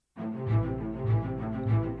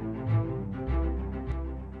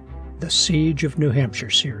The Siege of New Hampshire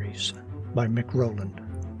series by Mick Rowland.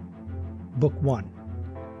 Book 1.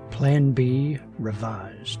 Plan B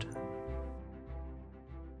Revised.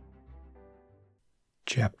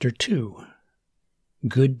 Chapter 2.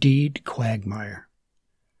 Good Deed Quagmire.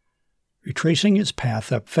 Retracing his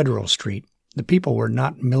path up Federal Street, the people were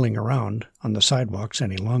not milling around on the sidewalks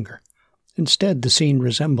any longer. Instead, the scene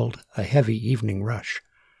resembled a heavy evening rush.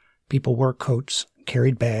 People wore coats,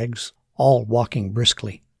 carried bags, all walking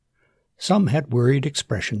briskly. Some had worried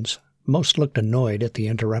expressions. Most looked annoyed at the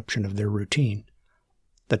interruption of their routine.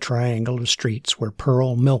 The triangle of streets where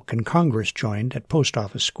Pearl, Milk, and Congress joined at Post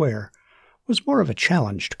Office Square was more of a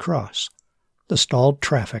challenge to cross. The stalled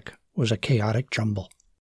traffic was a chaotic jumble.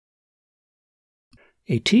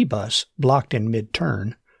 A T-bus, blocked in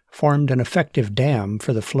mid-turn, formed an effective dam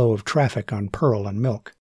for the flow of traffic on Pearl and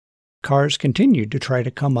Milk. Cars continued to try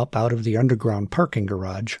to come up out of the underground parking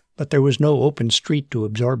garage, but there was no open street to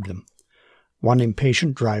absorb them. One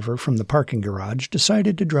impatient driver from the parking garage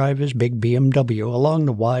decided to drive his big BMW along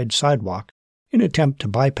the wide sidewalk in an attempt to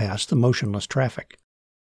bypass the motionless traffic.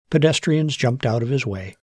 Pedestrians jumped out of his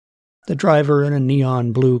way. The driver in a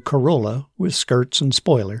neon blue Corolla with skirts and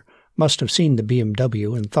spoiler must have seen the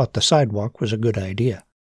BMW and thought the sidewalk was a good idea.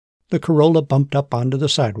 The Corolla bumped up onto the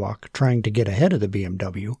sidewalk, trying to get ahead of the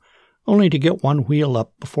BMW, only to get one wheel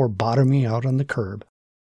up before bottoming out on the curb.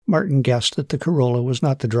 Martin guessed that the Corolla was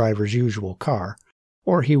not the driver's usual car,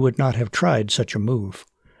 or he would not have tried such a move.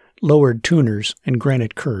 Lowered tuners and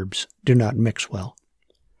granite curbs do not mix well.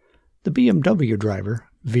 The BMW driver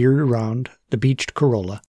veered around the beached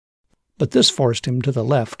Corolla, but this forced him to the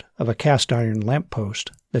left of a cast-iron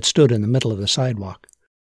lamppost that stood in the middle of the sidewalk.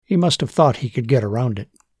 He must have thought he could get around it.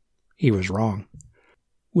 He was wrong.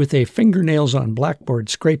 With a fingernails-on-blackboard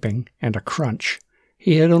scraping and a crunch,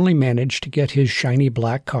 he had only managed to get his shiny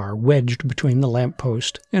black car wedged between the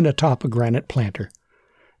lamppost and atop a granite planter.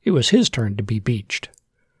 It was his turn to be beached.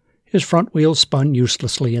 His front wheels spun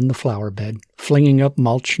uselessly in the flower bed, flinging up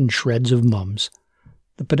mulch and shreds of mums.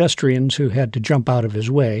 The pedestrians who had to jump out of his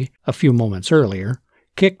way a few moments earlier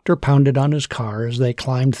kicked or pounded on his car as they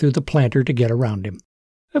climbed through the planter to get around him.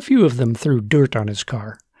 A few of them threw dirt on his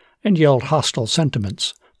car and yelled hostile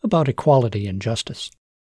sentiments about equality and justice.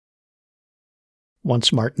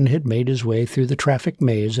 Once Martin had made his way through the traffic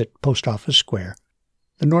maze at Post Office Square,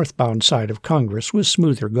 the northbound side of Congress was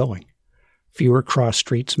smoother going. Fewer cross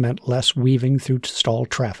streets meant less weaving through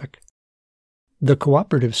stalled traffic. The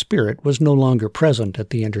cooperative spirit was no longer present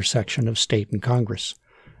at the intersection of State and Congress.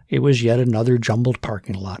 It was yet another jumbled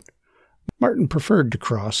parking lot. Martin preferred to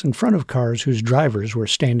cross in front of cars whose drivers were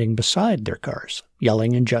standing beside their cars,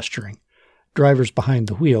 yelling and gesturing. Drivers behind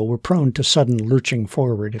the wheel were prone to sudden lurching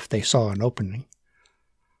forward if they saw an opening.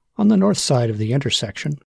 On the north side of the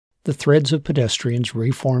intersection, the threads of pedestrians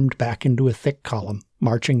reformed back into a thick column,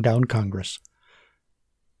 marching down Congress.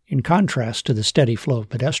 In contrast to the steady flow of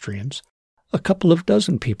pedestrians, a couple of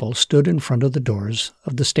dozen people stood in front of the doors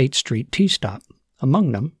of the State Street T-stop.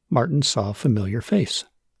 Among them, Martin saw a familiar face.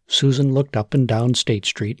 Susan looked up and down State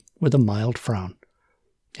Street with a mild frown.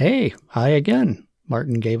 "Hey, hi again."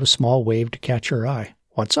 Martin gave a small wave to catch her eye.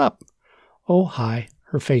 "What's up?" "Oh, hi."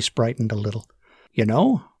 Her face brightened a little. "You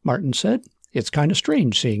know," Martin said, "it's kind of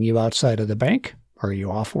strange seeing you outside of the bank. Are you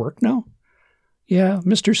off work now?" "Yeah,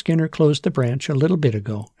 Mr. Skinner closed the branch a little bit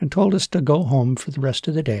ago and told us to go home for the rest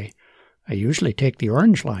of the day. I usually take the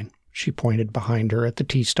Orange Line." She pointed behind her at the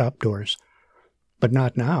T-stop doors. "But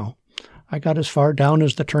not now. I got as far down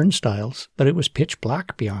as the turnstiles, but it was pitch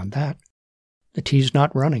black beyond that. The T's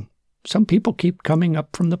not running. Some people keep coming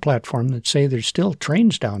up from the platform that say there's still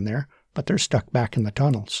trains down there, but they're stuck back in the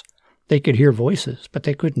tunnels. They could hear voices, but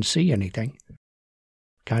they couldn't see anything."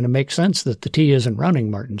 "Kind of makes sense that the T isn't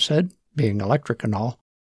running," Martin said, "being electric and all."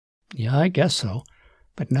 "Yeah, I guess so.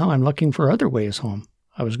 But now I'm looking for other ways home.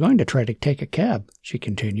 I was going to try to take a cab," she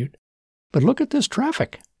continued. "But look at this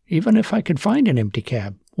traffic. Even if I could find an empty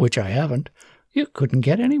cab, which I haven't, you couldn't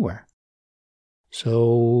get anywhere."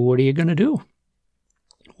 "So what are you going to do?"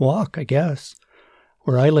 "Walk, I guess.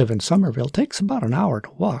 Where I live in Somerville takes about an hour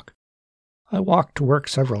to walk. I walk to work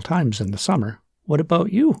several times in the summer. What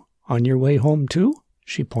about you? On your way home, too?"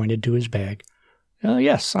 She pointed to his bag.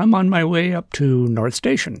 Yes, I'm on my way up to North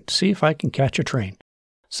Station to see if I can catch a train.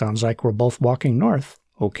 Sounds like we're both walking north.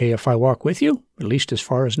 Okay if I walk with you, at least as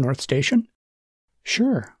far as North Station?"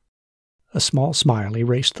 "Sure." A small smile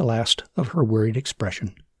erased the last of her worried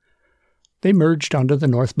expression. They merged onto the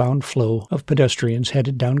northbound flow of pedestrians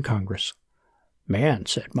headed down Congress. "Man,"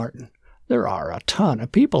 said Martin, "there are a ton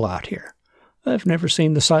of people out here. I've never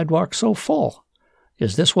seen the sidewalk so full.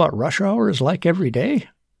 Is this what rush hour is like every day?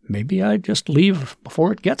 Maybe I just leave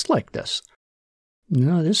before it gets like this.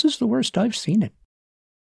 No, this is the worst I've seen it.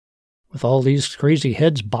 With all these crazy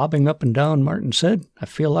heads bobbing up and down, Martin said, I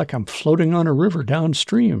feel like I'm floating on a river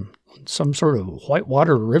downstream, some sort of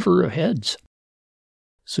whitewater river of heads.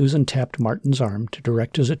 Susan tapped Martin's arm to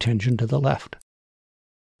direct his attention to the left.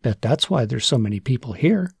 Bet that's why there's so many people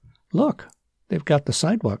here. Look, they've got the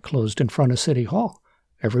sidewalk closed in front of City Hall.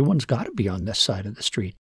 Everyone's got to be on this side of the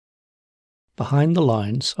street. Behind the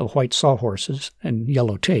lines of white sawhorses and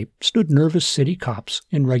yellow tape stood nervous city cops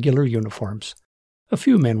in regular uniforms. A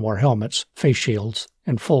few men wore helmets, face shields,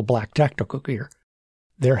 and full black tactical gear,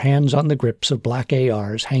 their hands on the grips of black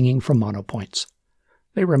ARs hanging from monopoints.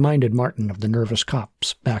 They reminded Martin of the nervous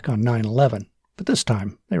cops back on 9/11, but this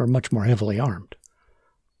time they were much more heavily armed.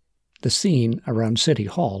 The scene around City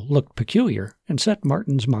Hall looked peculiar and set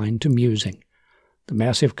Martin's mind to musing. The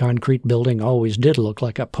massive concrete building always did look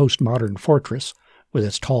like a postmodern fortress, with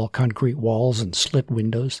its tall concrete walls and slit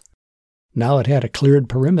windows. Now it had a cleared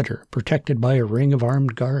perimeter protected by a ring of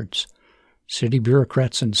armed guards. City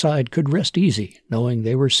bureaucrats inside could rest easy, knowing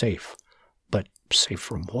they were safe. But safe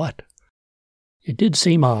from what? It did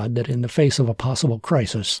seem odd that in the face of a possible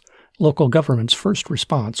crisis, local government's first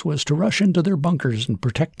response was to rush into their bunkers and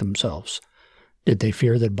protect themselves. Did they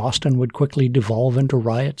fear that Boston would quickly devolve into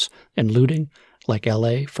riots and looting, like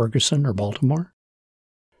L.A., Ferguson, or Baltimore?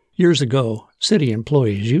 Years ago, city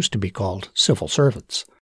employees used to be called civil servants.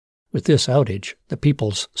 With this outage, the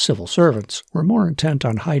people's civil servants were more intent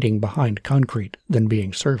on hiding behind concrete than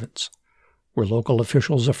being servants. Were local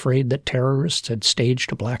officials afraid that terrorists had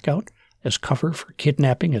staged a blackout as cover for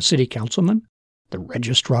kidnapping a city councilman, the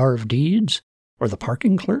registrar of deeds, or the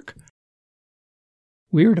parking clerk?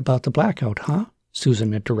 Weird about the blackout, huh?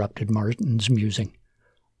 Susan interrupted Martin's musing.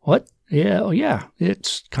 What? Yeah,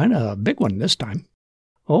 it's kind of a big one this time.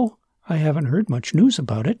 Oh, I haven't heard much news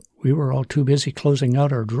about it. We were all too busy closing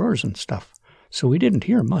out our drawers and stuff, so we didn't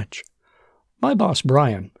hear much. My boss,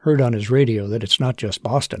 Brian, heard on his radio that it's not just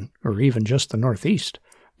Boston, or even just the Northeast.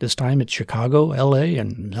 This time it's Chicago, L.A.,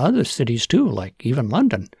 and other cities too, like even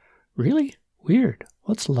London. Really? Weird.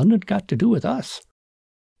 What's London got to do with us?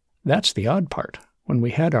 That's the odd part. When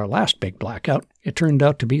we had our last big blackout, it turned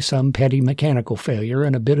out to be some petty mechanical failure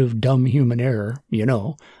and a bit of dumb human error,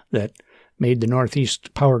 that made the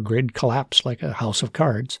Northeast power grid collapse like a house of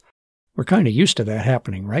cards. We're kind of used to that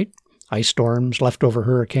happening, right? Ice storms, leftover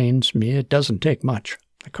hurricanes, it doesn't take much.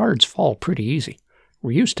 The cards fall pretty easy.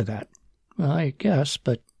 We're used to that. Well, I guess,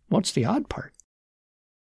 but what's the odd part?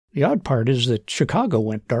 The odd part is that Chicago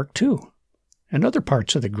went dark too. And other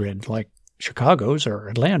parts of the grid, like Chicago's or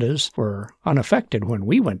Atlanta's, were unaffected when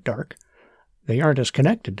we went dark. They aren't as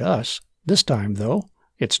connected to us. This time, though,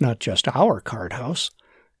 it's not just our card house.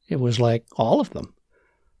 It was like all of them.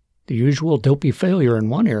 The usual dopey failure in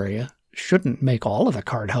one area shouldn't make all of the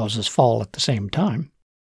card houses fall at the same time.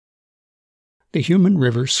 The human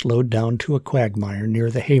river slowed down to a quagmire near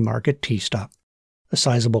the Haymarket T-stop. A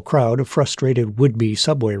sizable crowd of frustrated would-be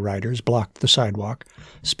subway riders blocked the sidewalk,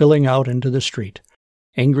 spilling out into the street.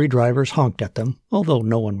 Angry drivers honked at them, although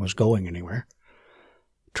no one was going anywhere.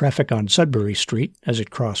 Traffic on Sudbury Street, as it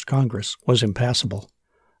crossed Congress, was impassable.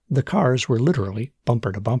 The cars were literally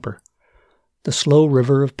bumper to bumper. The slow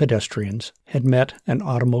river of pedestrians had met an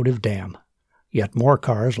automotive dam. Yet more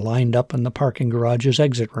cars lined up in the parking garage's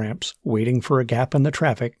exit ramps, waiting for a gap in the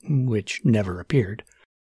traffic, which never appeared.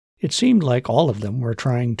 It seemed like all of them were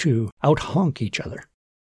trying to out-honk each other.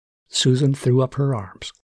 Susan threw up her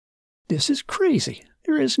arms. This is crazy.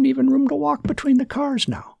 There isn't even room to walk between the cars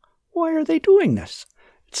now. Why are they doing this?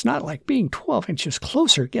 It's not like being 12 inches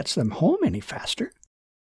closer gets them home any faster.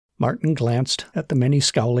 Martin glanced at the many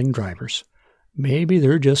scowling drivers. Maybe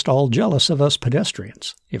they're just all jealous of us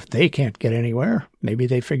pedestrians. If they can't get anywhere, maybe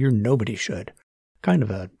they figure nobody should. Kind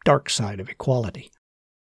of a dark side of equality.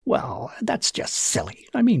 Well, that's just silly.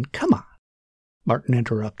 I mean, come on. Martin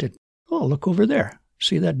interrupted. Oh, look over there.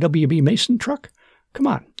 See that W.B. Mason truck? Come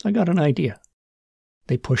on, I got an idea.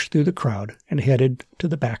 They pushed through the crowd and headed to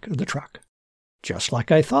the back of the truck. Just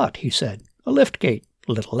like I thought, he said. A lift gate,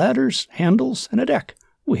 little ladders, handles, and a deck.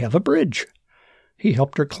 We have a bridge. He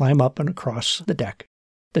helped her climb up and across the deck.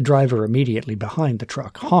 The driver immediately behind the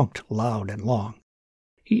truck honked loud and long.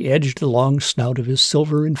 He edged the long snout of his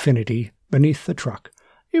silver Infinity beneath the truck.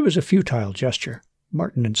 It was a futile gesture.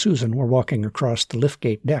 Martin and Susan were walking across the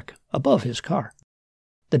liftgate deck above his car.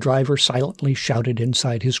 The driver silently shouted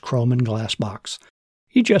inside his chrome and glass box.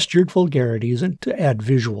 He gestured vulgarities and to add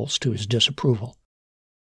visuals to his disapproval.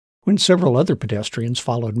 When several other pedestrians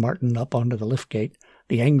followed Martin up onto the liftgate,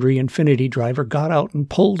 the angry Infinity driver got out and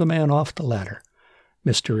pulled the man off the ladder.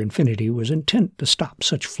 Mr. Infinity was intent to stop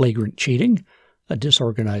such flagrant cheating. A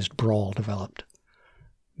disorganized brawl developed.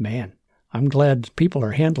 "Man, I'm glad people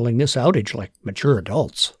are handling this outage like mature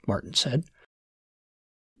adults," Martin said.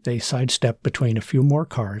 They sidestepped between a few more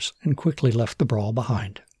cars and quickly left the brawl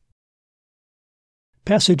behind.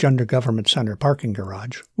 Passage under Government Center parking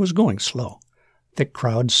garage was going slow. Thick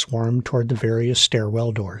crowds swarmed toward the various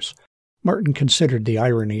stairwell doors. Martin considered the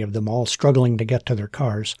irony of them all struggling to get to their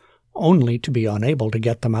cars, only to be unable to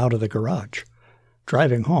get them out of the garage.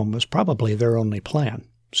 Driving home was probably their only plan,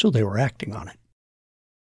 so they were acting on it.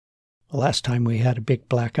 "The last time we had a big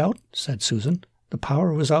blackout," said Susan, "the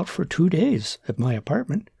power was out for 2 days at my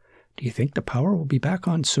apartment. Do you think the power will be back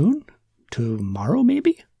on soon? Tomorrow,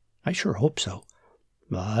 maybe? I sure hope so."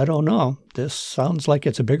 "I don't know. This sounds like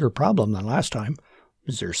it's a bigger problem than last time.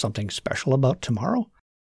 Is there something special about tomorrow?"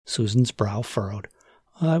 Susan's brow furrowed.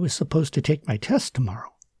 "I was supposed to take my test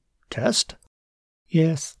tomorrow." "Test?"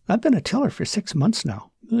 "Yes. I've been a teller for 6 months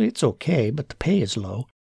now. It's okay, but the pay is low.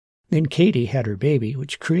 Then Katie had her baby,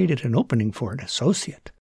 which created an opening for an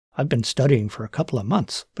associate. I've been studying for a couple of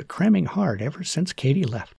months, but cramming hard ever since Katie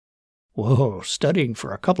left." "Whoa, studying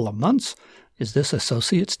for a couple of months? Is this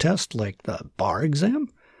associate's test like the bar exam?"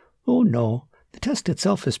 "Oh, no. The test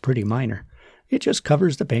itself is pretty minor. It just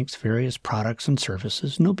covers the bank's various products and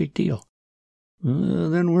services. No big deal."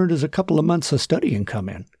 Then where does a couple of months of studying come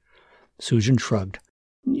in?" Susan shrugged.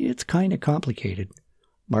 "It's kind of complicated."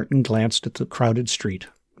 Martin glanced at the crowded street.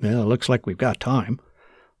 "Well, looks like we've got time."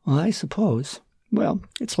 "I suppose. Well,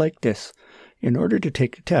 it's like this. In order to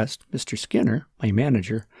take the test, Mr. Skinner, my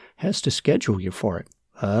manager, has to schedule you for it."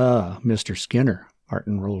 "Ah, Mr. Skinner."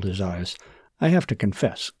 Martin rolled his eyes. "I have to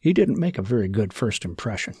confess, he didn't make a very good first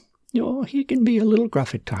impression." "Oh, he can be a little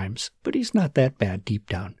gruff at times, but he's not that bad deep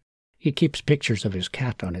down. He keeps pictures of his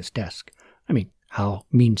cat on his desk. I mean, how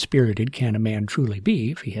mean-spirited can a man truly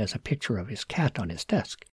be if he has a picture of his cat on his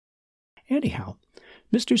desk? Anyhow,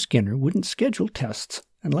 Mr. Skinner wouldn't schedule tests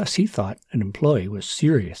unless he thought an employee was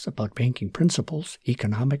serious about banking principles,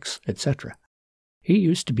 economics, etc. He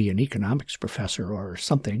used to be an economics professor or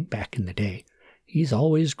something back in the day. He's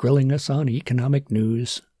always grilling us on economic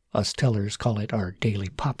news. Us tellers call it our daily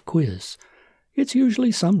pop quiz. It's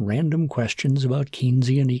usually some random questions about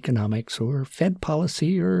Keynesian economics or Fed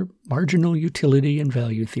policy or marginal utility and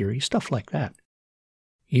value theory, stuff like that.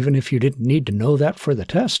 Even if you didn't need to know that for the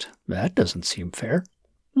test, that doesn't seem fair."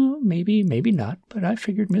 "Well, maybe not, but I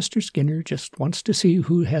figured Mr. Skinner just wants to see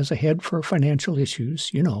who has a head for financial issues,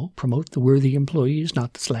 promote the worthy employees,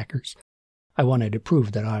 not the slackers. I wanted to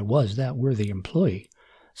prove that I was that worthy employee,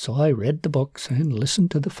 so I read the books and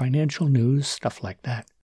listened to the financial news, stuff like that."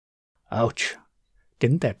 "Ouch.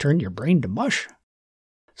 Didn't that turn your brain to mush?"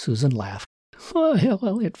 Susan laughed.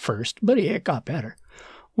 "Well, at first, but it got better.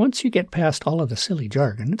 Once you get past all of the silly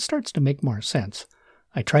jargon, it starts to make more sense.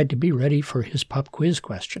 I tried to be ready for his pop quiz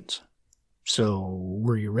questions." "So,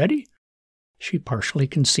 were you ready?" She partially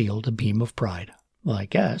concealed a beam of pride. "Well, I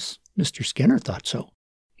guess. Mr. Skinner thought so.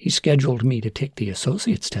 He scheduled me to take the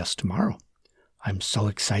associate's test tomorrow. I'm so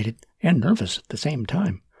excited and nervous at the same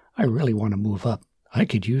time. I really want to move up. I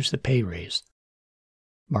could use the pay raise."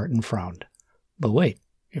 Martin frowned. "But wait,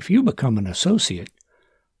 if you become an associate,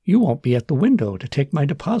 you won't be at the window to take my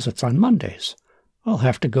deposits on Mondays. I'll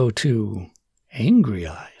have to go to Angry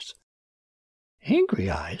Eyes." "Angry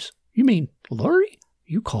Eyes? You mean Laurie?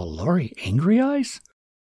 You call Laurie Angry Eyes?"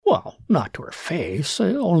 "Well, not to her face,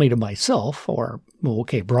 only to myself, or,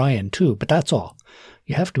 okay, Brian too, but that's all.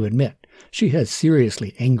 You have to admit, she has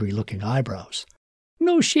seriously angry-looking eyebrows."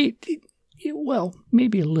 "No, well,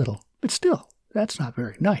 maybe a little, but still, that's not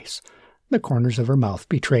very nice." The corners of her mouth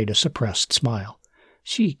betrayed a suppressed smile.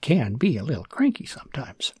 "She can be a little cranky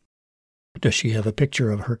sometimes." "Does she have a picture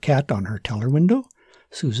of her cat on her teller window?"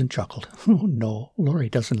 Susan chuckled. "Oh, no, Laurie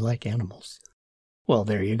doesn't like animals." "Well,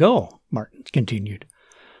 there you go," Martin continued.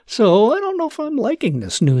 "So I don't know if I'm liking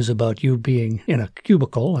this news about you being in a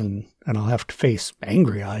cubicle and I'll have to face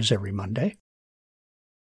Angry Eyes every Monday."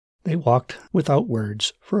 They walked without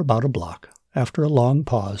words for about a block. After a long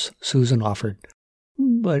pause, Susan offered,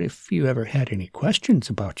 "But if you ever had any questions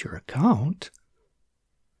about your account—"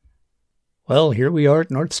 "Well, here we are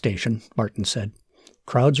at North Station," Martin said.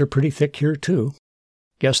 "Crowds are pretty thick here, too.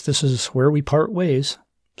 Guess this is where we part ways."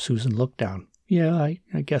 Susan looked down. "Yeah,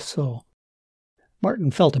 I guess so."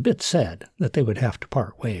 Martin felt a bit sad that they would have to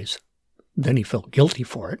part ways. Then he felt guilty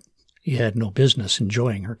for it. He had no business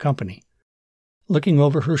enjoying her company. Looking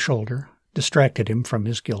over her shoulder distracted him from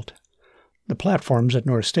his guilt. The platforms at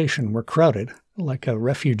North Station were crowded, like a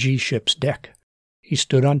refugee ship's deck. He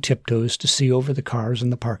stood on tiptoes to see over the cars in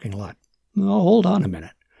the parking lot. "Oh, hold on a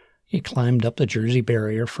minute. He climbed up the Jersey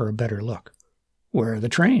barrier for a better look. Where are the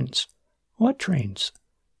trains? What trains?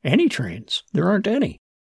 Any trains. There aren't any.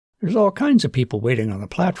 There's all kinds of people waiting on the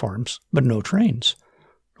platforms, but no trains.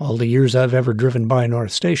 All the years I've ever driven by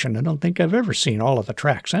North Station, I don't think I've ever seen all of the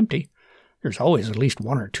tracks empty. There's always at least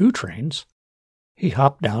 1 or 2 trains. He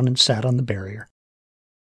hopped down and sat on the barrier.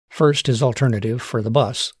 First, his alternative for the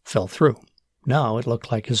bus fell through. Now it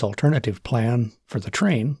looked like his alternative plan for the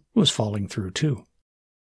train was falling through too.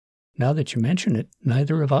 Now that you mention it,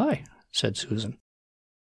 neither have I, said Susan.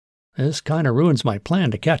 This kind of ruins my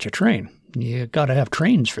plan to catch a train. You gotta have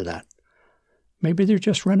trains for that. Maybe they're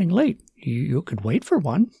just running late. You could wait for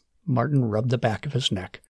one. Martin rubbed the back of his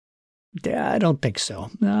neck. I don't think so.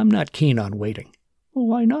 I'm not keen on waiting. Well,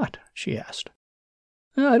 why not? She asked.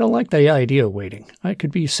 I don't like the idea of waiting. I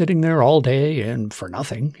could be sitting there all day and for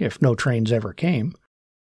nothing if no trains ever came.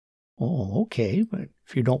 Oh, okay, but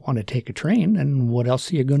if you don't want to take a train, then what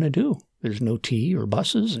else are you going to do? There's no tea or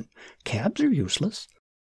buses, and cabs are useless.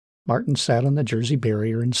 Martin sat on the Jersey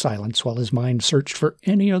barrier in silence while his mind searched for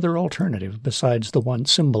any other alternative besides the one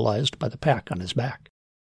symbolized by the pack on his back.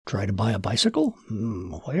 Try to buy a bicycle?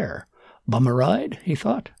 Where? Bum a ride, he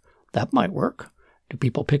thought. That might work. Do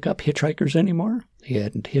people pick up hitchhikers anymore? He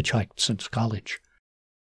hadn't hitchhiked since college.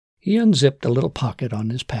 He unzipped a little pocket on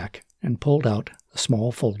his pack and pulled out a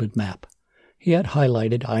small folded map. He had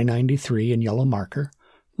highlighted I-93 in yellow marker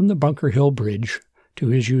from the Bunker Hill Bridge to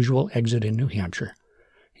his usual exit in New Hampshire.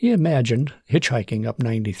 He imagined hitchhiking up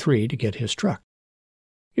 93 to get his truck.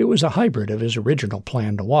 It was a hybrid of his original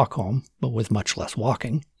plan to walk home, but with much less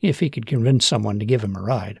walking, if he could convince someone to give him a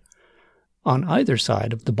ride. On either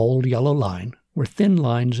side of the bold yellow line were thin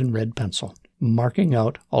lines in red pencil, marking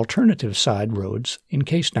out alternative side roads in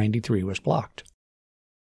case 93 was blocked.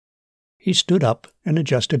 He stood up and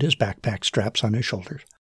adjusted his backpack straps on his shoulders.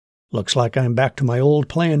 Looks like I'm back to my old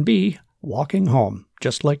plan B, walking home,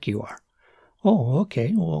 just like you are. Oh,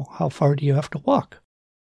 okay. Well, how far do you have to walk?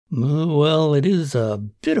 Well, it is a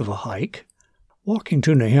bit of a hike. Walking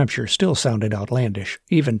to New Hampshire still sounded outlandish,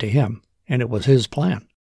 even to him, and it was his plan.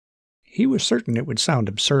 He was certain it would sound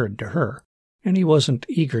absurd to her, and he wasn't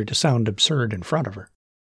eager to sound absurd in front of her.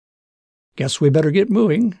 Guess we better get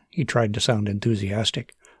moving, he tried to sound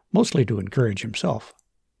enthusiastic, mostly to encourage himself.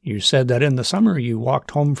 You said that in the summer you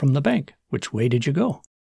walked home from the bank. Which way did you go?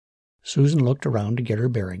 Susan looked around to get her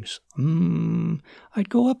bearings. I'd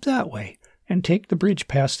go up that way and take the bridge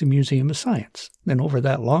past the Museum of Science, then over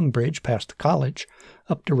that long bridge past the college,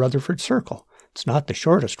 up to Rutherford Circle. It's not the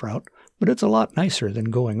shortest route, but it's a lot nicer than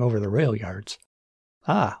going over the rail yards.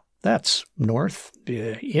 Ah, that's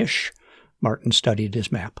north-ish. Martin studied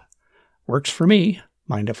his map. Works for me.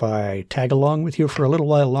 Mind if I tag along with you for a little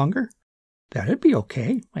while longer? That'd be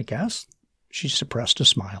okay, I guess. She suppressed a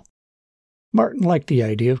smile. Martin liked the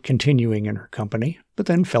idea of continuing in her company, but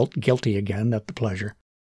then felt guilty again at the pleasure.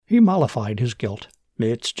 He mollified his guilt.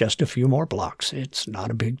 It's just a few more blocks. It's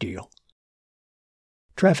not a big deal.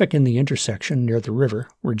 Traffic in the intersection near the river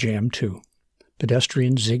were jammed too.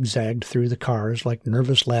 Pedestrians zigzagged through the cars like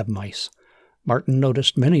nervous lab mice. Martin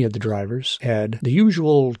noticed many of the drivers had the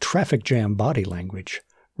usual traffic jam body language,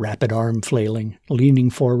 rapid arm flailing, leaning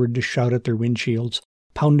forward to shout at their windshields,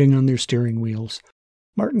 pounding on their steering wheels.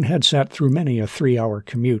 Martin had sat through many a 3-hour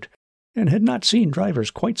commute and had not seen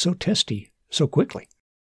drivers quite so testy so quickly.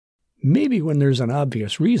 Maybe when there's an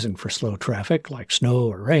obvious reason for slow traffic, like snow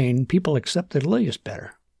or rain, people accept the delays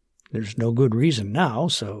better. There's no good reason now,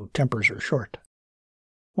 so tempers are short.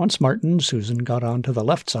 Once Martin and Susan got onto the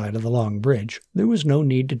left side of the long bridge, there was no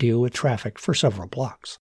need to deal with traffic for several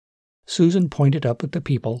blocks. Susan pointed up at the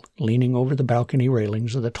people leaning over the balcony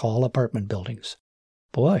railings of the tall apartment buildings.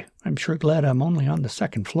 Boy, I'm sure glad I'm only on the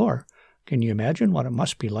 2nd floor. Can you imagine what it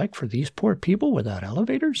must be like for these poor people without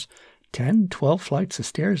elevators? 10, 12 flights of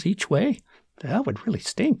stairs each way? That would really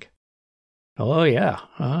stink. Oh, yeah.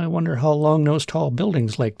 I wonder how long those tall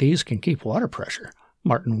buildings like these can keep water pressure,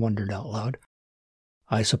 Martin wondered out loud.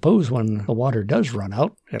 I suppose when the water does run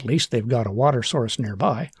out, at least they've got a water source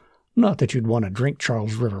nearby. Not that you'd want to drink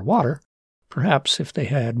Charles River water. Perhaps if they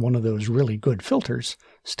had one of those really good filters,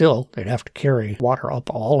 still they'd have to carry water up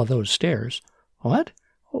all of those stairs. What?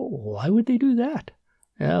 Oh, why would they do that?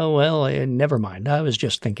 Oh, well, never mind. I was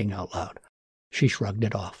just thinking out loud. She shrugged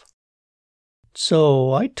it off.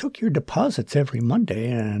 So I took your deposits every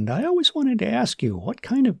Monday, and I always wanted to ask you what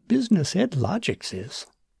kind of business Ed Logix is.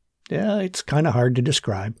 Yeah, it's kind of hard to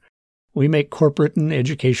describe. We make corporate and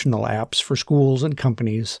educational apps for schools and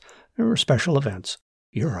companies or special events.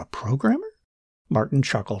 You're a programmer? Martin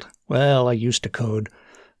chuckled. Well, I used to code,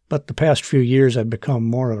 but the past few years I've become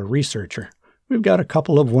more of a researcher. We've got a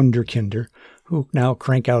couple of wunderkinder who now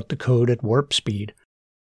crank out the code at warp speed.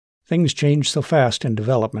 Things change so fast in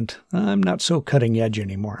development, I'm not so cutting edge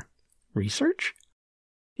anymore. Research?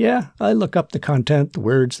 Yeah, I look up the content, the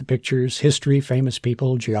words, the pictures, history, famous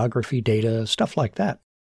people, geography, data, stuff like that.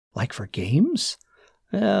 Like for games?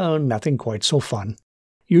 Oh, nothing quite so fun.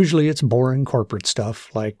 Usually it's boring corporate stuff,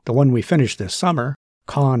 like the one we finished this summer,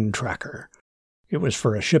 Con Tracker. It was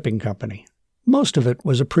for a shipping company. Most of it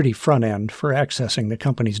was a pretty front end for accessing the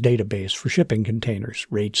company's database for shipping containers,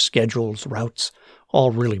 rates, schedules, routes,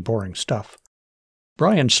 all really boring stuff.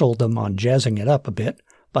 Brian sold them on jazzing it up a bit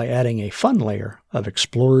by adding a fun layer of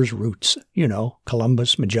explorers' routes,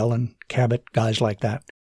 Columbus, Magellan, Cabot, guys like that.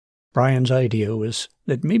 Brian's idea was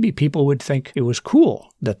that maybe people would think it was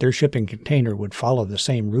cool that their shipping container would follow the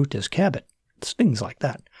same route as Cabot. It's things like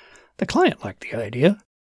that. The client liked the idea,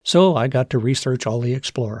 so I got to research all the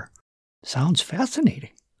Explorer. Sounds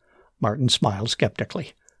fascinating. Martin smiled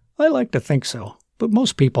skeptically. I like to think so, but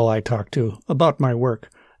most people I talk to about my work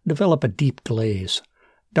develop a deep glaze,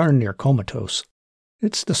 darn near comatose.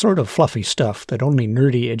 It's the sort of fluffy stuff that only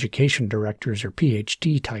nerdy education directors or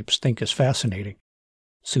PhD types think is fascinating.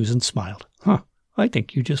 Susan smiled. I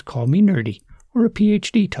think you just call me nerdy, or a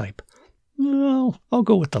PhD type. Well, I'll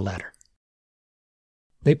go with the latter.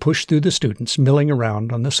 They pushed through the students milling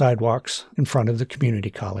around on the sidewalks in front of the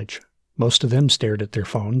community college. Most of them stared at their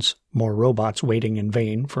phones, more robots waiting in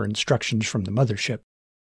vain for instructions from the mothership.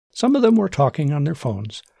 Some of them were talking on their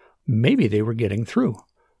phones. Maybe they were getting through.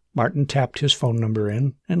 Martin tapped his phone number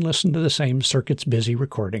in and listened to the same circuits busy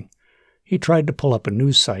recording. He tried to pull up a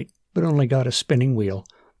news site, but only got a spinning wheel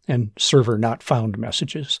and server not found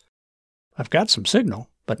messages. I've got some signal,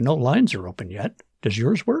 but no lines are open yet. Does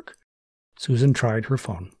yours work? Susan tried her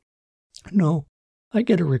phone. No, I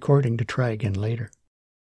get a recording to try again later.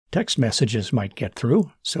 Text messages might get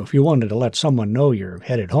through, so if you wanted to let someone know you're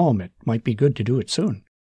headed home, it might be good to do it soon.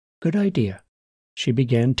 Good idea. She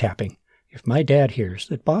began tapping. If my dad hears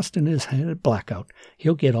that Boston has had a blackout,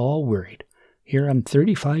 he'll get all worried. Here I'm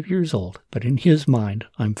 35 years old, but in his mind,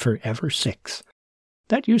 I'm forever 6.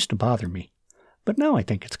 That used to bother me, but now I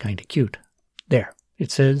think it's kind of cute. There,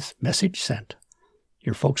 it says, message sent.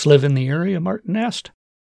 Your folks live in the area? Martin asked.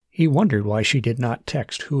 He wondered why she did not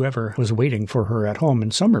text whoever was waiting for her at home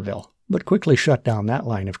in Somerville, but quickly shut down that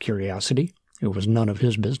line of curiosity. It was none of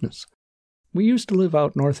his business. We used to live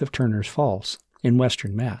out north of Turner's Falls, in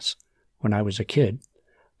western Mass, when I was a kid,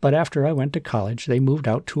 but after I went to college, they moved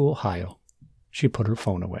out to Ohio. She put her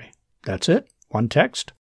phone away. That's it? One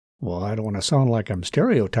text? Well, I don't want to sound like I'm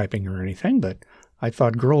stereotyping or anything, but I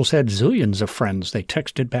thought girls had zillions of friends they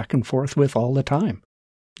texted back and forth with all the time.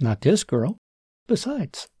 Not this girl.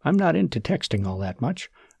 Besides, I'm not into texting all that much.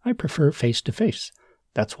 I prefer face-to-face.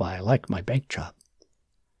 That's why I like my bank job.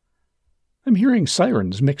 I'm hearing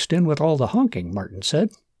sirens mixed in with all the honking, Martin said.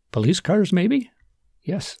 Police cars, maybe?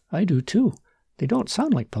 Yes, I do too. They don't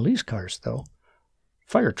sound like police cars, though.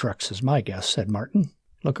 Fire trucks is my guess, said Martin.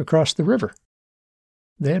 Look across the river.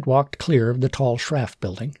 They had walked clear of the tall Schraft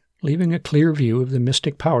building, leaving a clear view of the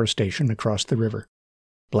Mystic Power Station across the river.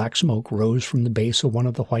 Black smoke rose from the base of one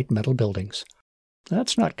of the white metal buildings.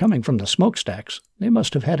 That's not coming from the smokestacks. They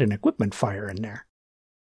must have had an equipment fire in there.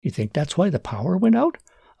 You think that's why the power went out?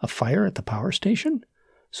 A fire at the power station?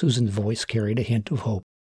 Susan's voice carried a hint of hope.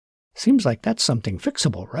 Seems like that's something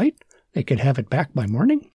fixable, right? They could have it back by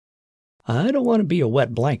morning? I don't want to be a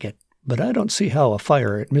wet blanket, but I don't see how a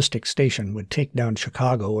fire at Mystic Station would take down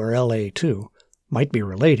Chicago or L.A., too. Might be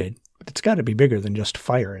related, but it's got to be bigger than just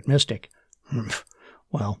fire at Mystic.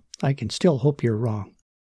 Well, I can still hope you're wrong.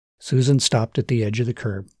 Susan stopped at the edge of the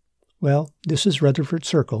curb. Well, this is Rutherford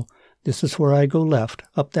Circle. This is where I go left,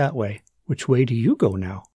 up that way. Which way do you go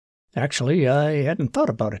now? Actually, I hadn't thought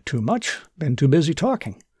about it too much. Been too busy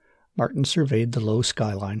talking. Martin surveyed the low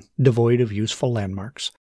skyline, devoid of useful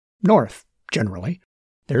landmarks. North, generally.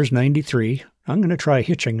 There's 93. I'm going to try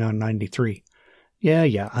hitching on 93.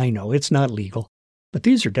 Yeah, I know, it's not legal. But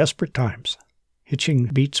these are desperate times. Hitching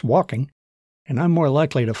beats walking, and I'm more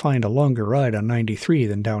likely to find a longer ride on 93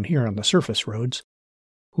 than down here on the surface roads,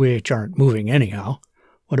 which aren't moving anyhow.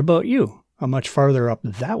 What about you? How much farther up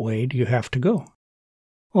that way do you have to go?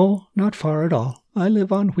 Oh, not far at all. I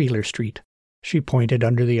live on Wheeler Street. She pointed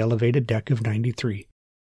under the elevated deck of 93.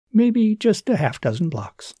 Maybe just a half-dozen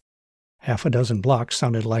blocks. Half a dozen blocks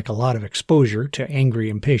sounded like a lot of exposure to angry,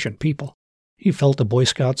 impatient people. He felt a Boy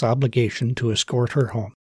Scout's obligation to escort her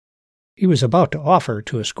home. He was about to offer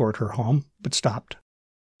to escort her home, but stopped.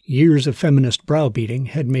 Years of feminist browbeating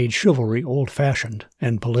had made chivalry old-fashioned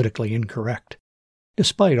and politically incorrect.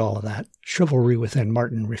 Despite all of that, chivalry within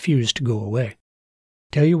Martin refused to go away.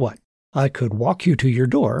 Tell you what, I could walk you to your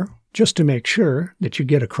door, just to make sure that you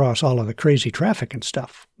get across all of the crazy traffic and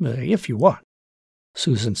stuff, if you want."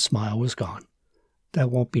 Susan's smile was gone.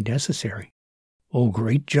 "That won't be necessary." "Oh,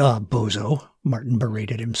 great job, bozo," Martin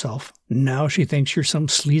berated himself. "Now she thinks you're some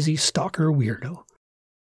sleazy stalker weirdo."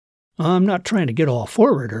 "I'm not trying to get all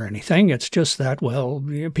forward or anything. It's just that, well,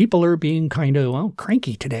 people are being kind of,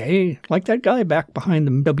 cranky today, like that guy back behind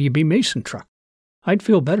the W.B. Mason truck. I'd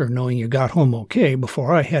feel better knowing you got home okay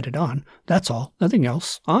before I headed on. That's all. Nothing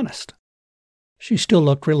else. Honest." She still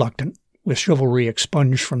looked reluctant. With chivalry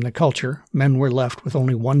expunged from the culture, men were left with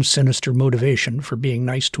only one sinister motivation for being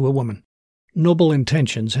nice to a woman. Noble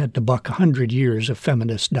intentions had to buck 100 years of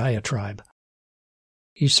feminist diatribe.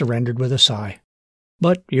 He surrendered with a sigh.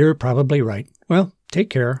 "But you're probably right. Well, take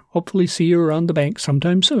care. Hopefully see you around the bank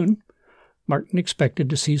sometime soon." Martin expected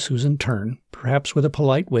to see Susan turn, perhaps with a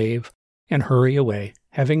polite wave, and hurry away,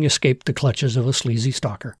 having escaped the clutches of a sleazy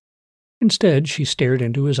stalker. Instead, she stared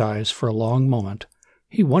into his eyes for a long moment.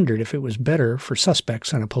 He wondered if it was better for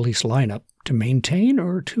suspects in a police lineup to maintain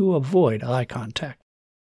or to avoid eye contact.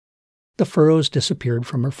 The furrows disappeared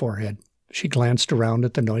from her forehead. She glanced around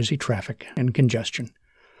at the noisy traffic and congestion.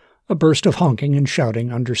 A burst of honking and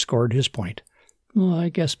shouting underscored his point. "Well, I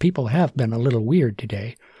guess people have been a little weird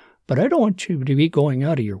today, but I don't want you to be going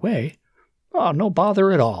out of your way." "Oh, no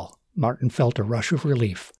bother at all." Martin felt a rush of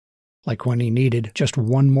relief, like when he needed just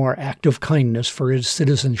one more act of kindness for his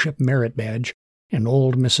citizenship merit badge, and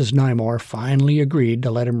old Mrs. Nymore finally agreed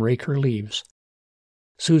to let him rake her leaves.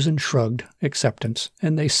 Susan shrugged acceptance,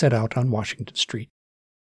 and they set out on Washington Street.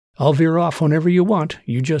 "I'll veer off whenever you want.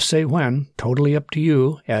 You just say when. Totally up to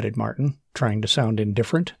you," added Martin, trying to sound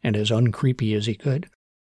indifferent and as uncreepy as he could.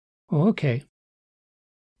 "Oh, okay."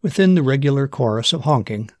 Within the regular chorus of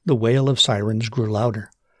honking, the wail of sirens grew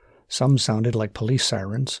louder. Some sounded like police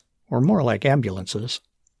sirens, or more like ambulances,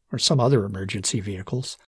 or some other emergency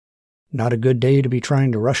vehicles. "Not a good day to be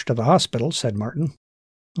trying to rush to the hospital," said Martin.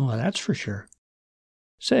 "Oh, that's for sure."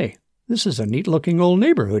 "Say, this is a neat-looking old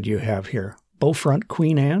neighborhood you have here. Beaufront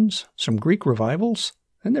Queen Anne's, some Greek revivals,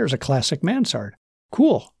 and there's a classic mansard.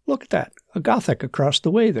 Cool, look at that, a Gothic across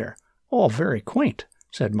the way there. All very quaint,"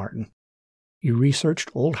 said Martin. "You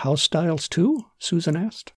researched old house styles too?" Susan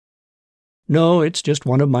asked. "No, it's just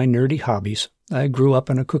one of my nerdy hobbies. I grew up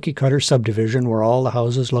in a cookie-cutter subdivision where all the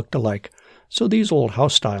houses looked alike, so these old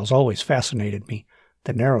house styles always fascinated me.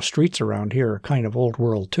 The narrow streets around here are kind of old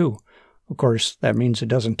world too. Of course, that means it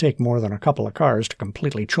doesn't take more than a couple of cars to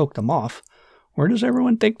completely choke them off. Where does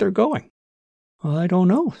everyone think they're going?" "Well, I don't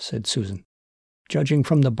know," said Susan. "Judging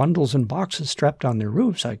from the bundles and boxes strapped on their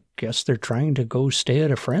roofs, I guess they're trying to go stay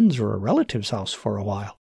at a friend's or a relative's house for a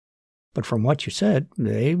while. But from what you said,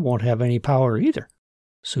 they won't have any power either."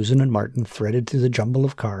 Susan and Martin threaded through the jumble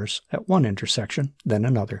of cars, at one intersection, then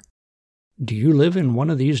another. "Do you live in one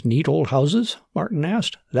of these neat old houses?" Martin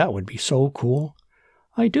asked. "That would be so cool."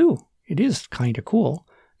 "I do. It is kind of cool.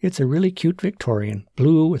 It's a really cute Victorian,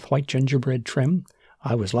 blue with white gingerbread trim.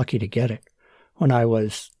 I was lucky to get it when I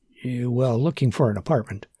was, looking for an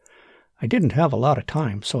apartment. I didn't have a lot of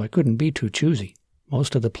time, so I couldn't be too choosy.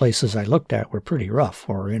 Most of the places I looked at were pretty rough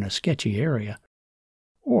or in a sketchy area,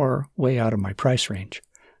 or way out of my price range.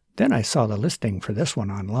 Then I saw the listing for this one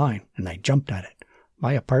online, and I jumped at it.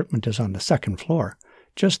 My apartment is on the second floor,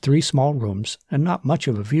 just 3 small rooms, and not much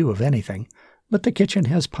of a view of anything, but the kitchen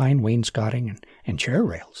has pine wainscoting and chair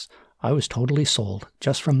rails. I was totally sold,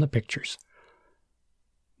 just from the pictures."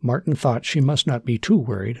 Martin thought she must not be too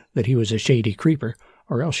worried that he was a shady creeper,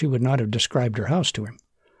 or else she would not have described her house to him.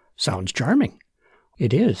 "Sounds charming."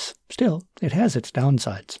 "It is. Still, it has its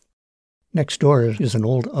downsides. Next door is an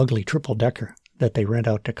old ugly triple-decker that they rent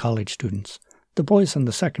out to college students. The boys on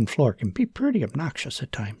the second floor can be pretty obnoxious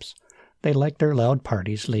at times. They like their loud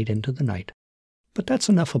parties late into the night. But that's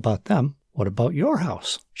enough about them. What about your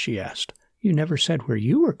house?" she asked. "You never said where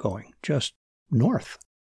you were going, just north."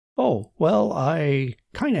 "Oh, well, I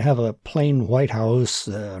kind of have a plain white house,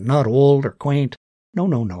 not old or quaint."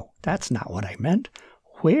 No, that's not what I meant.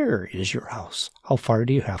 Where is your house? How far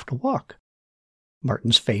do you have to walk?"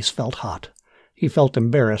 Martin's face felt hot. He felt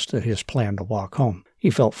embarrassed at his plan to walk home. He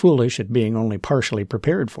felt foolish at being only partially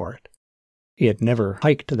prepared for it. He had never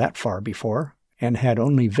hiked that far before, and had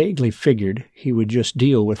only vaguely figured he would just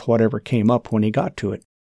deal with whatever came up when he got to it.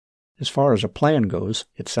 As far as a plan goes,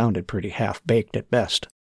 it sounded pretty half-baked at best,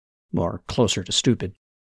 or closer to stupid.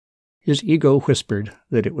 His ego whispered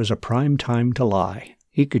that it was a prime time to lie.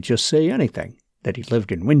 He could just say anything, that he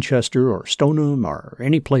lived in Winchester or Stoneham or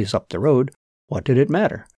any place up the road. What did it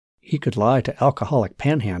matter? He could lie to alcoholic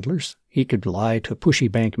panhandlers. He could lie to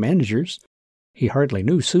pushy bank managers. He hardly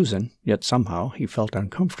knew Susan, yet somehow he felt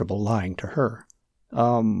uncomfortable lying to her.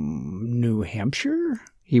 New Hampshire?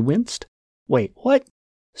 He winced. Wait, what?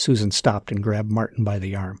 Susan stopped and grabbed Martin by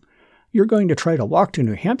the arm. You're going to try to walk to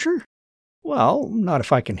New Hampshire? Well, not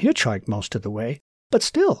if I can hitchhike most of the way. But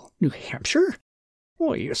still, New Hampshire?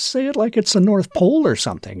 Well, you say it like it's the North Pole or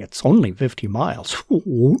something. It's only 50 miles.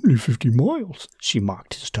 Only 50 miles, she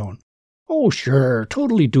mocked his tone. Oh, sure,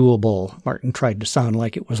 totally doable. Martin tried to sound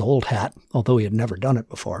like it was old hat, although he had never done it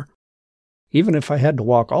before. Even if I had to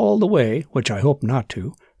walk all the way, which I hope not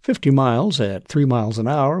to, 50 miles at 3 miles an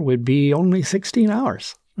hour would be only 16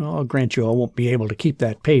 hours. I'll grant you I won't be able to keep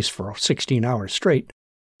that pace for 16 hours straight.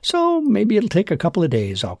 So maybe it'll take a couple of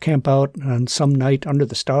days. I'll camp out on some night under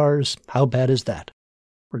the stars. How bad is that?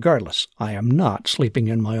 Regardless, I am not sleeping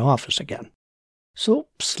in my office again. So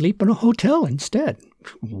sleep in a hotel instead.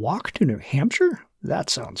 Walk to New Hampshire? That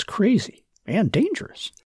sounds crazy and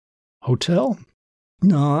dangerous. Hotel?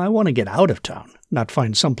 No, I want to get out of town, not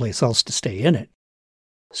find someplace else to stay in it.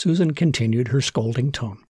 Susan continued her scolding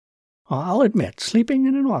tone. I'll admit, sleeping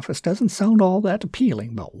in an office doesn't sound all that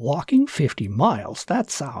appealing, but walking 50 miles, that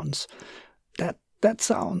sounds...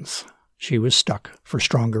 She was stuck for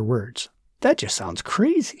stronger words. That just sounds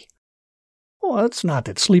crazy. Well, it's not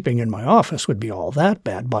that sleeping in my office would be all that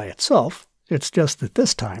bad by itself. It's just that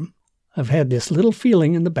this time, I've had this little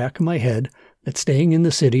feeling in the back of my head that staying in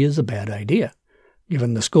the city is a bad idea.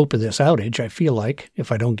 Given the scope of this outage, I feel like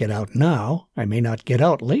if I don't get out now, I may not get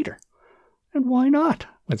out later. And why not?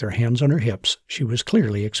 With her hands on her hips, she was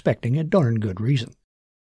clearly expecting a darn good reason.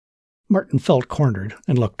 Martin felt cornered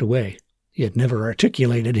and looked away. He had never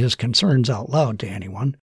articulated his concerns out loud to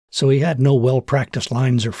anyone, so he had no well-practiced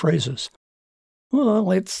lines or phrases.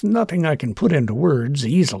 Well, it's nothing I can put into words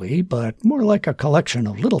easily, but more like a collection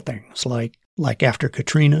of little things, like after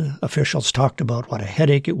Katrina, officials talked about what a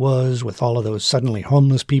headache it was with all of those suddenly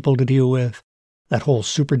homeless people to deal with. That whole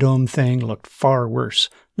Superdome thing looked far worse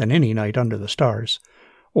than any night under the stars.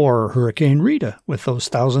 Or Hurricane Rita, with those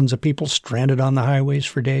thousands of people stranded on the highways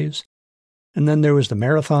for days. And then there was the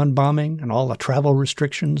marathon bombing and all the travel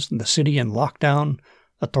restrictions and the city in lockdown,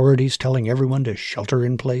 authorities telling everyone to shelter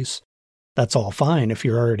in place. That's all fine if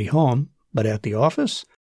you're already home, but at the office?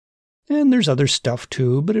 And there's other stuff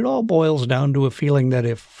too, but it all boils down to a feeling that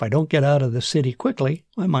if I don't get out of the city quickly,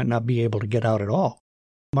 I might not be able to get out at all.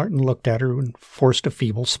 Martin looked at her and forced a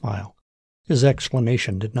feeble smile. His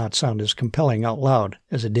explanation did not sound as compelling out loud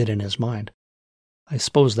as it did in his mind. I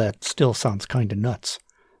suppose that still sounds kind of nuts.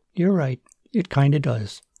 You're right, it kind of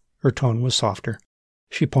does. Her tone was softer.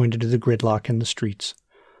 She pointed to the gridlock in the streets.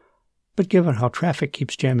 But given how traffic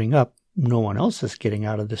keeps jamming up, no one else is getting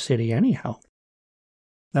out of the city anyhow.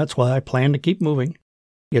 That's why I plan to keep moving,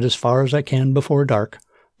 get as far as I can before dark,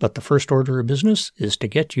 but the first order of business is to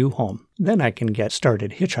get you home. Then I can get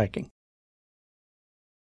started hitchhiking.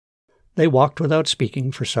 They walked without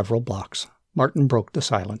speaking for several blocks. Martin broke the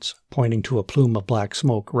silence, pointing to a plume of black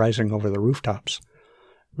smoke rising over the rooftops.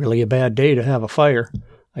 Really a bad day to have a fire.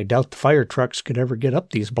 I doubt the fire trucks could ever get up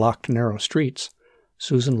these blocked, narrow streets.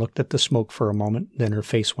 Susan looked at the smoke for a moment, then her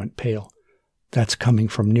face went pale. That's coming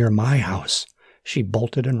from near my house. She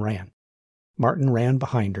bolted and ran. Martin ran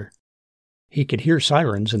behind her. He could hear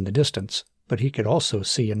sirens in the distance, but he could also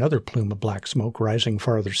see another plume of black smoke rising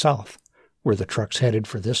farther south. Were the trucks headed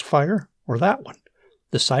for this fire or that one?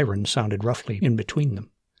 The sirens sounded roughly in between them.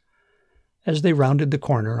 As they rounded the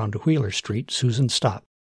corner onto Wheeler Street, Susan stopped.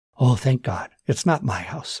 Oh, thank God, it's not my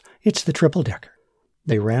house. It's the triple-decker.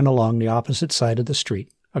 They ran along the opposite side of the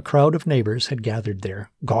street. A crowd of neighbors had gathered there,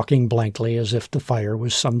 gawking blankly as if the fire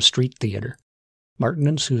was some street theater. Martin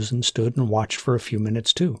and Susan stood and watched for a few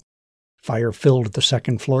minutes, too. Fire filled the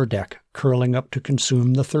second-floor deck, curling up to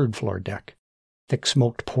consume the third-floor deck. Thick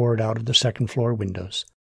smoke poured out of the second-floor windows.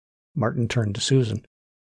 Martin turned to Susan.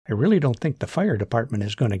 I really don't think the fire department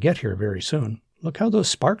is going to get here very soon. Look how those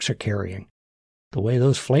sparks are carrying. The way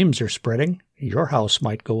those flames are spreading, your house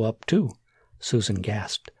might go up, too. Susan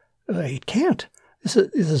gasped. It can't. This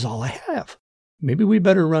is all I have. Maybe we'd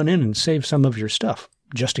better run in and save some of your stuff,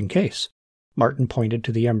 just in case. Martin pointed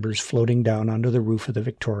to the embers floating down onto the roof of the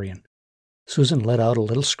Victorian. Susan let out a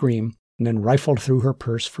little scream and then rifled through her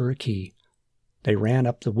purse for a key. They ran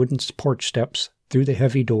up the wooden porch steps, through the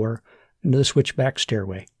heavy door, into the switchback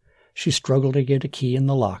stairway. She struggled to get a key in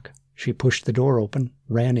the lock. She pushed the door open,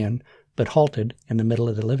 ran in, but halted in the middle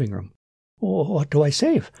of the living room. Oh, what do I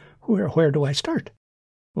save? Where do I start?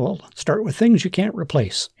 Well, start with things you can't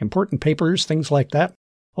replace. Important papers, things like that.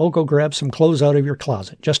 I'll go grab some clothes out of your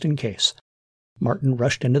closet, just in case. Martin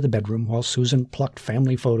rushed into the bedroom while Susan plucked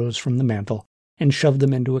family photos from the mantel and shoved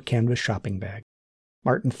them into a canvas shopping bag.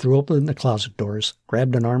 Martin threw open the closet doors,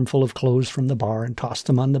 grabbed an armful of clothes from the bar and tossed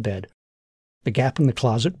them on the bed. The gap in the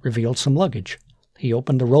closet revealed some luggage. He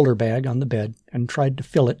opened the roller bag on the bed and tried to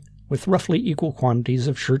fill it with roughly equal quantities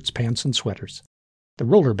of shirts, pants, and sweaters. The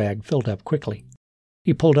roller bag filled up quickly.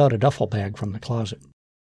 He pulled out a duffel bag from the closet.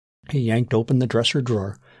 He yanked open the dresser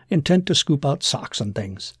drawer, intent to scoop out socks and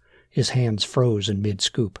things. His hands froze in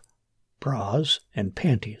mid-scoop. Bras and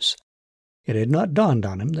panties. It had not dawned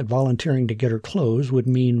on him that volunteering to get her clothes would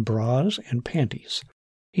mean bras and panties.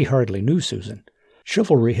 He hardly knew Susan.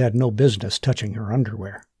 Chivalry had no business touching her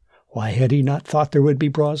underwear. Why had he not thought there would be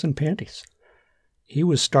bras and panties? He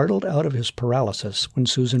was startled out of his paralysis when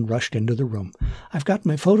Susan rushed into the room. "I've got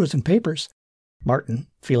my photos and papers." Martin,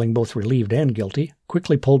 feeling both relieved and guilty,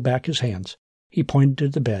 quickly pulled back his hands. He pointed to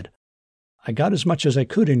the bed. "I got as much as I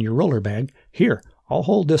could in your roller bag. Here, I'll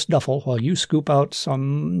hold this duffel while you scoop out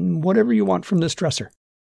whatever you want from this dresser."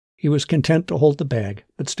 He was content to hold the bag,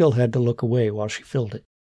 but still had to look away while she filled it.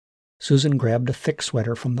 Susan grabbed a thick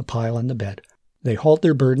sweater from the pile on the bed. They hauled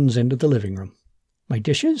their burdens into the living room. "My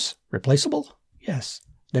dishes? Replaceable?" "Yes."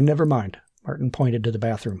 "Then never mind." Martin pointed to the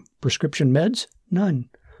bathroom. "Prescription meds?" "None."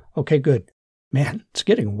 "Okay, good. Man, it's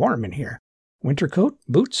getting warm in here. Winter coat?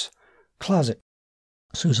 Boots?" "Closet."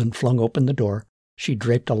 Susan flung open the door. She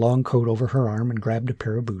draped a long coat over her arm and grabbed a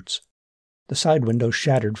pair of boots. The side window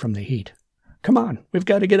shattered from the heat. "Come on, we've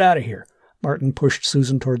got to get out of here." Martin pushed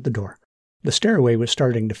Susan toward the door. The stairway was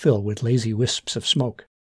starting to fill with lazy wisps of smoke.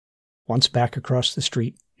 Once back across the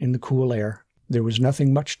street, in the cool air, there was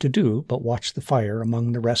nothing much to do but watch the fire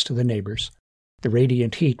among the rest of the neighbors. The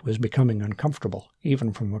radiant heat was becoming uncomfortable,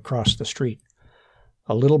 even from across the street.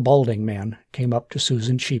 A little balding man came up to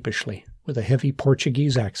Susan sheepishly. With a heavy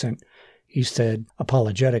Portuguese accent, he said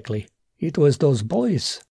apologetically, "It was those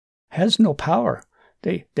boys. Has no power.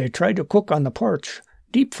 They tried to cook on the porch.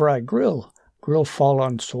 Deep fry grill. Grill fall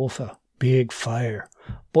on sofa. Big fire.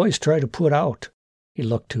 Boys try to put out." He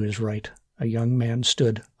looked to his right. A young man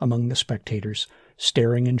stood among the spectators,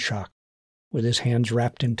 staring in shock, with his hands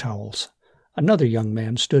wrapped in towels. Another young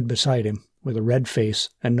man stood beside him, with a red face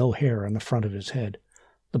and no hair on the front of his head.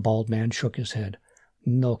 The bald man shook his head.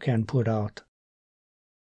 "No can put out."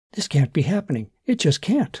 "This can't be happening. It just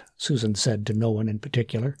can't," Susan said to no one in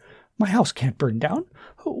particular. "My house can't burn down.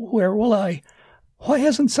 Where will I? Why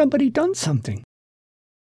hasn't somebody done something?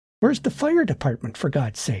 Where's the fire department, for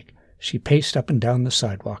God's sake?" She paced up and down the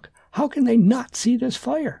sidewalk. "How can they not see this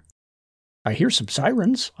fire?" "I hear some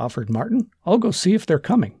sirens," offered Martin. "I'll go see if they're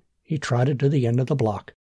coming." He trotted to the end of the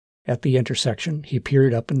block. At the intersection, he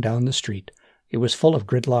peered up and down the street. It was full of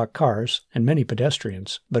gridlock cars and many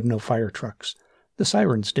pedestrians, but no fire trucks. The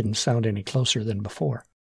sirens didn't sound any closer than before.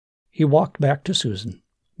 He walked back to Susan,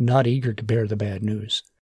 not eager to bear the bad news.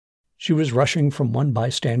 She was rushing from one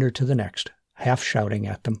bystander to the next, half shouting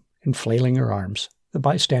at them and flailing her arms. The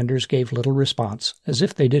bystanders gave little response, as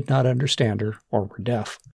if they did not understand her or were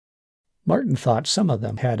deaf. Martin thought some of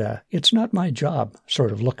them had a "it's not my job"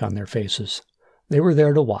 sort of look on their faces. They were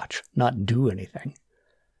there to watch, not do anything.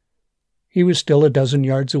 He was still a dozen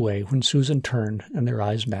yards away when Susan turned and their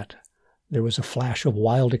eyes met. There was a flash of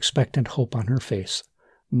wild, expectant hope on her face.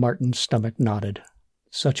 Martin's stomach knotted.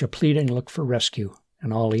 Such a pleading look for rescue,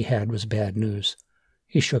 and all he had was bad news.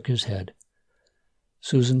 He shook his head.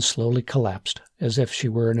 Susan slowly collapsed, as if she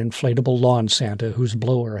were an inflatable lawn Santa whose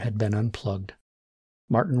blower had been unplugged.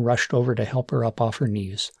 Martin rushed over to help her up off her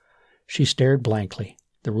knees. She stared blankly.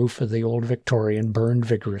 The roof of the old Victorian burned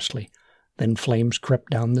vigorously. Then flames crept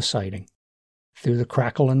down the siding. Through the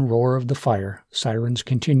crackle and roar of the fire, sirens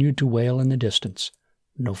continued to wail in the distance.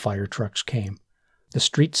 No fire trucks came. The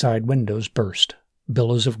street-side windows burst.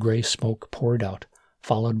 Billows of gray smoke poured out,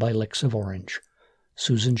 followed by licks of orange.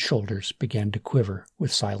 Susan's shoulders began to quiver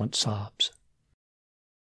with silent sobs.